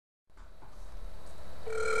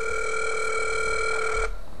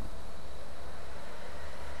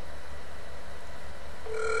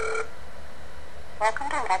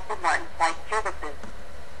Lockheed Martin Flight Services.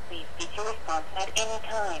 Please speak your response at any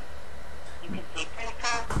time. You can say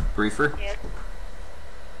briefer. Yes.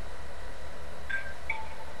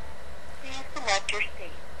 Please select your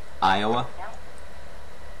state. Iowa. Please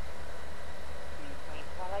wait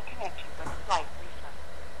while I connect you with a flight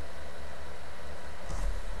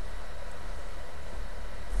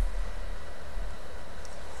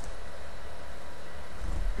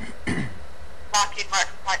briefer. Lockheed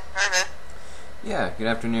Martin Flight Service. Yeah, good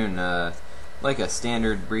afternoon. Like a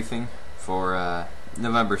standard briefing for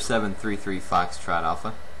November 733 Foxtrot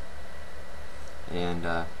Alpha. And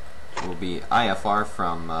it will be IFR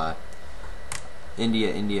from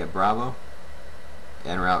India Bravo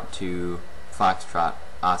en route to Foxtrot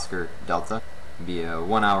Oscar Delta. It'll be a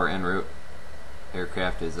 1 hour en route.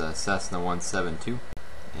 Aircraft is a Cessna 172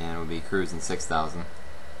 and we'll be cruising 6,000.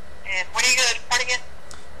 And when are you going to depart again?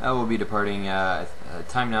 We'll be departing,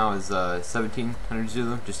 time now is 1700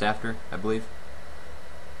 Zulu, just after, I believe.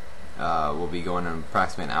 We'll be going in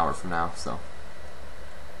approximately an hour from now, so.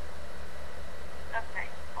 Okay,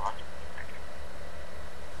 hold on just a second.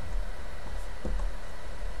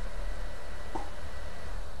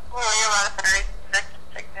 Well, you're right up there. Next,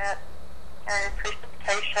 take that. Carrier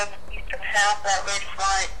precipitation, eastern half, that red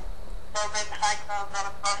flight. Low-mid high clouds on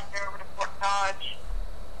a cross there over to Fort Dodge.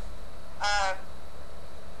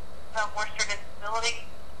 Some moisture instability.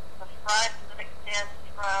 The front that extends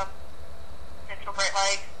from central Great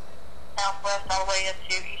Lakes, southwest, all the way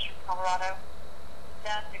into eastern Colorado.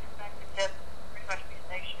 That's expected to pretty much be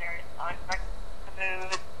stationary. It's not expected to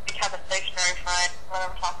move. It's become a stationary front right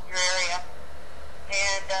over top of your area.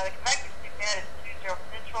 And the convective stickhead is 20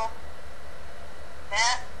 central.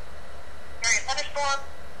 That area thunderstorm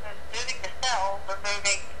is moving the cells. They're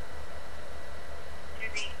moving to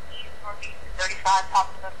the east, northeast, 35,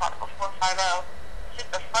 top of the particle 450. It's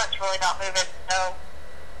just the front's really not moving, so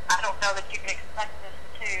I don't know that you can expect this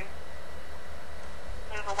to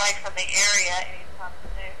move away from the area anytime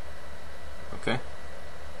soon. Okay.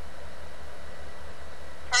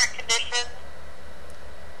 Current conditions,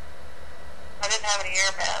 I didn't have any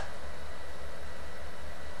air map.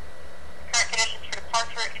 Current conditions for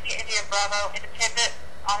departure, India Bravo, independent,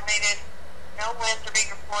 automated, no winds are being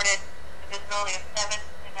reported, the visibility is 7,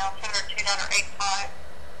 and altimeter 2985.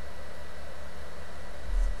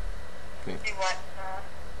 Okay. See what,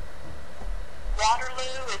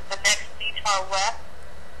 Waterloo is the next VTOL west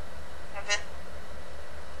of this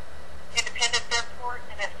Independence Airport,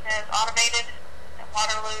 and it says automated at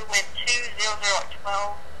Waterloo, wind 200 at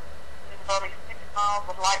 12, visibility 6 miles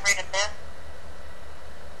with light rain and mist.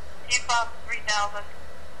 View cloud 3,000,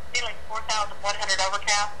 ceiling 4,100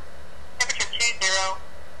 overcast, temperature 20,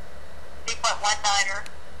 dew point 19er,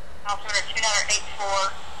 altimeter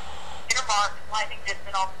 2984, intermark, lightning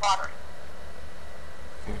distant on quadrant.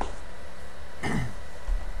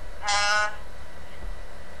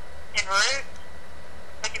 En route,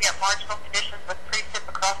 looking at marginal conditions with precip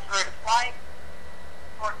across the route of flight.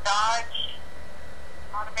 Fort Dodge,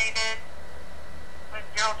 automated, wind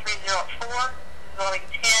 0304, visibility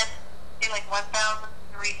 10, ceiling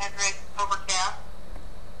 1,300, overcast.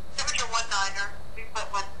 Temperature 19er, dew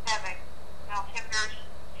point 17, altimeter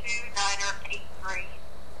 2983.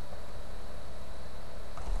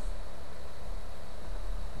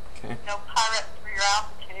 Okay. No pilots for your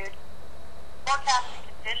altitude. Forecasting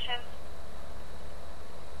conditions.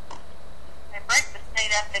 They break the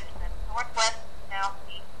state up into the northwest and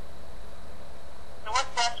southeast.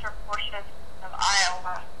 Northwestern portion of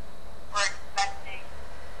Iowa, we're expecting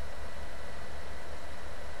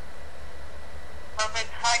low-mid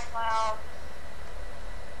high clouds,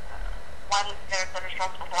 widely scattered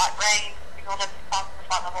thunderstorms with light rain, signal density possible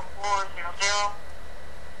flight level 400.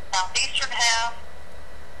 Southeastern half,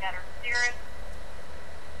 scattered cirrus,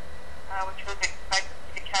 which was expected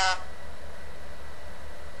to become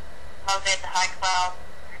low-mid to high clouds,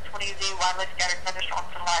 20 Z, widely scattered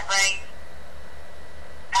thunderstorms and light rain.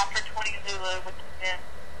 After 20 Zulu, which has been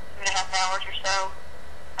 2.5 hours or so,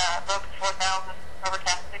 broken 4,000,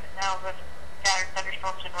 overcast 6,000, scattered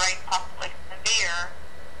thunderstorms and rain, possibly severe,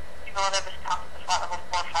 cumulative is top of the flight level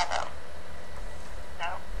 450. So,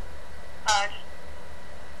 just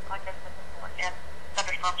like I said before, again,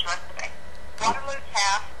 thunderstorms the rest of the day. Waterloo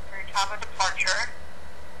half for your time of departure.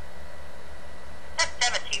 That's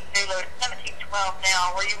 17 Zulu, it's 1712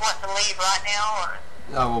 now. Were you wanting to leave right now, or?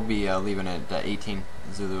 We'll be leaving at 18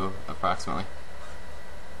 Zulu, approximately.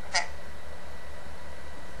 Okay.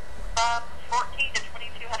 From 14 to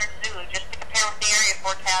 2200 Zulu, just to compare with the area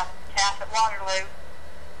forecast, CAF at Waterloo.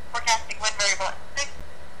 Forecasting wind variable at 6,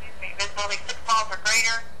 visibility 6 miles or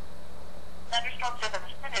greater. Thunderstorms in the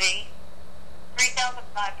vicinity,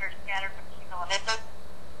 3,500 scattered from cumulonimbus.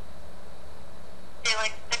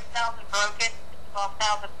 Ceiling 6,000 broken,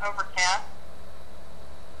 12,000 overcast.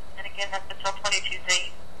 And again, that's until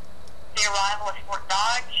 22Z. The arrival at Fort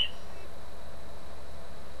Dodge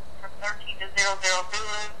from 13 to 00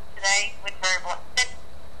 Zulu today, wind variable at 6.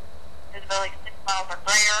 Visibility 6 miles or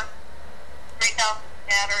greater. 3,000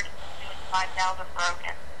 scattered, 5,000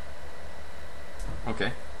 broken.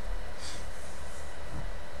 Okay.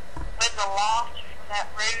 With the loft for that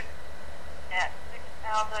route at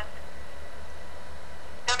 6,000.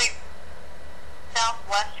 It's going to be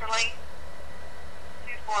southwesterly,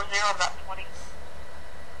 240 about 20.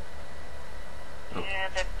 Oh.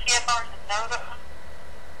 And the TFRs in NODA.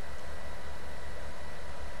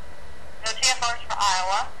 No TFRs for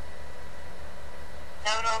Iowa.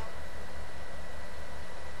 NODA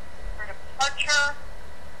for departure.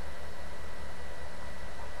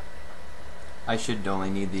 I should only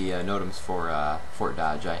need the NOTAMs for Fort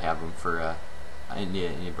Dodge. I have them for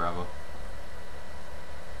India Bravo.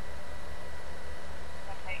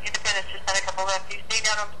 Okay, Independence just had a couple left. You see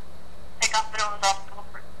NOTAMs take off the NOTAMs off a couple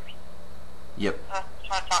of prisoners. Yep.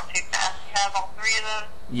 Trying to talk too fast. You have all three of those?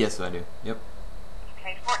 Yes, I do. Yep.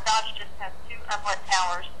 Okay, Fort Dodge just has 2 unlit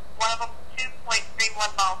towers. One of them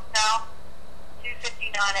 2.31 miles south,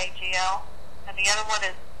 259 AGL, and the other one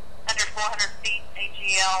is under 400 feet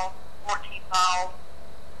AGL, 14 miles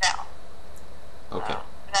south. Okay.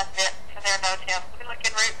 And that's it for their NOTAMs. We can look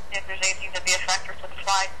en route and see if there's anything to be a factor to the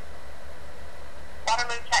flight.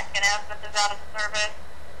 Waterloo Tech and Asmith is out of service.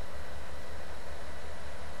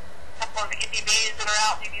 A couple of EDBs that are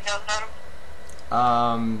out. Do you need those NOTAMs?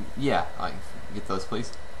 Yeah, I can get those,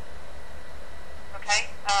 please. Okay.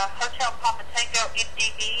 Hotel Papa Tango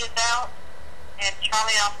NDB is out, and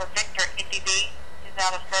Charlie Alpha Victor NDB is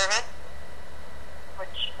out of service.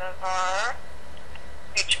 Which of our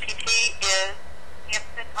HPT is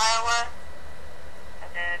Hampton, Iowa,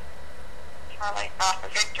 and then Charlie Alpha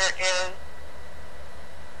Victor is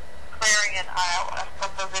Clarion, Iowa.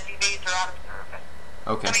 Both those NDBs are out of service.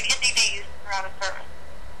 Okay. I mean, NDBs are out of service.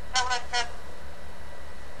 Is that what I said?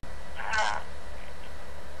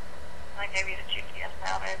 I gave you the GPS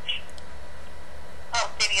outage. I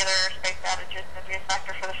don't see any other airspace outages that would be a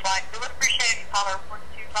factor for the flight. We would appreciate if you call our report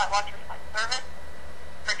to Flight Watcher Flight Service.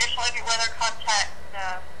 For additional heavy weather, contact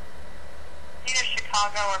either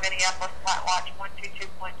Chicago or Minneapolis Flight Watch 122.0,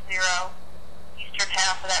 eastern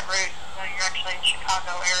half of that route, so you're actually in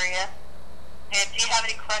Chicago area. And do you have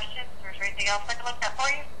any questions, or is there anything else I can look at for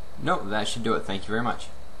you? No, that should do it. Thank you very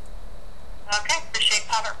much. Okay, appreciate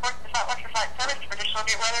pilot report to Flight Watcher Flight Service. For additional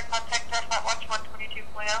heavy weather, contact our Flight Watch 122.0,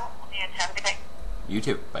 and have a good day. You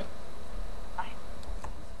too. Bye.